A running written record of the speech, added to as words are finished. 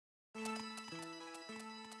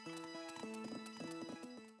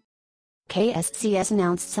KSCS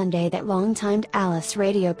announced Sunday that longtime Alice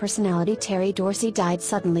radio personality Terry Dorsey died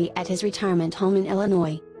suddenly at his retirement home in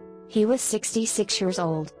Illinois. He was 66 years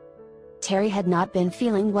old. Terry had not been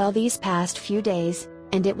feeling well these past few days,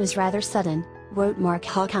 and it was rather sudden, wrote Mark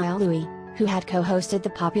Hawkeye Louis, who had co-hosted the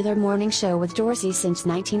popular morning show with Dorsey since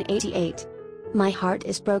 1988. "My heart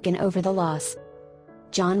is broken over the loss."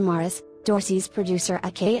 John Morris, Dorsey's producer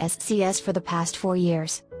at KSCS for the past 4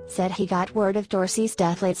 years, said he got word of Dorsey's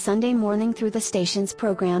death late Sunday morning through the station's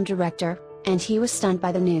program director, and he was stunned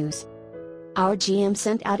by the news. "Our GM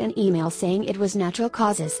sent out an email saying it was natural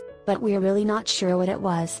causes, but we're really not sure what it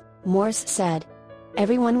was," Morris said.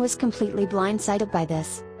 "Everyone was completely blindsided by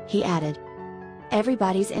this," he added.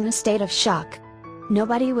 "Everybody's in a state of shock.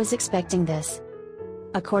 Nobody was expecting this."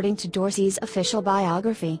 According to Dorsey's official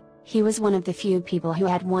biography, he was one of the few people who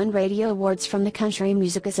had won radio awards from the Country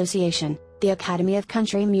Music Association, the Academy of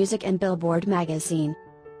Country Music and Billboard magazine.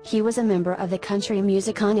 He was a member of the Country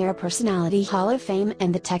Music On Air Personality Hall of Fame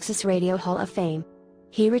and the Texas Radio Hall of Fame.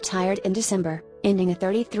 He retired in December, ending a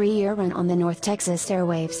 33-year run on the North Texas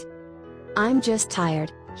airwaves. "I'm just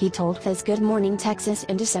tired," he told Fez Good Morning Texas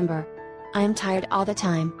in December. "I'm tired all the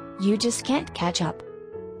time, you just can't catch up."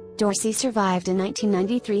 Dorsey survived a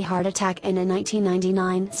 1993 heart attack and a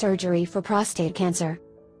 1999 surgery for prostate cancer.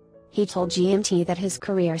 He told GMT that his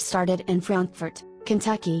career started in Frankfort,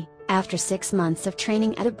 Kentucky, after 6 months of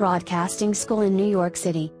training at a broadcasting school in New York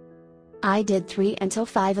City. "I did 3 until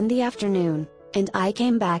 5 in the afternoon, and I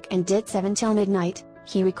came back and did 7 till midnight,"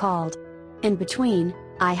 he recalled. "In between,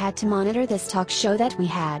 I had to monitor this talk show that we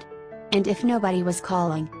had. And if nobody was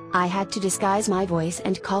calling, I had to disguise my voice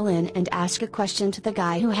and call in and ask a question to the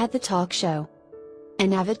guy who had the talk show."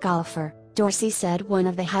 An avid golfer, Dorsey said one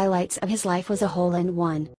of the highlights of his life was a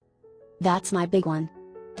hole-in-one. "That's my big one.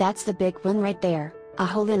 That's the big one right there, a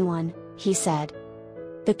hole-in-one," he said.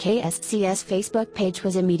 The KSCS Facebook page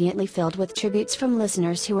was immediately filled with tributes from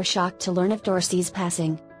listeners who were shocked to learn of Dorsey's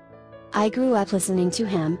passing. "I grew up listening to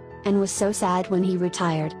him, and was so sad when he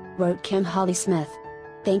retired," wrote Kim Holly Smith.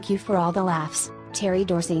 "Thank you for all the laughs, Terry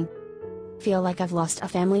Dorsey. Feel like I've lost a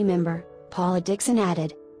family member," Paula Dixon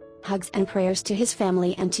added. "Hugs and prayers to his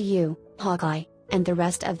family and to you, Hawkeye, and the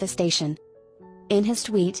rest of the station." In his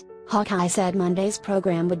tweet, Hawkeye said Monday's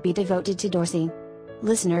program would be devoted to Dorsey.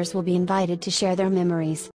 Listeners will be invited to share their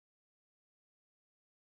memories.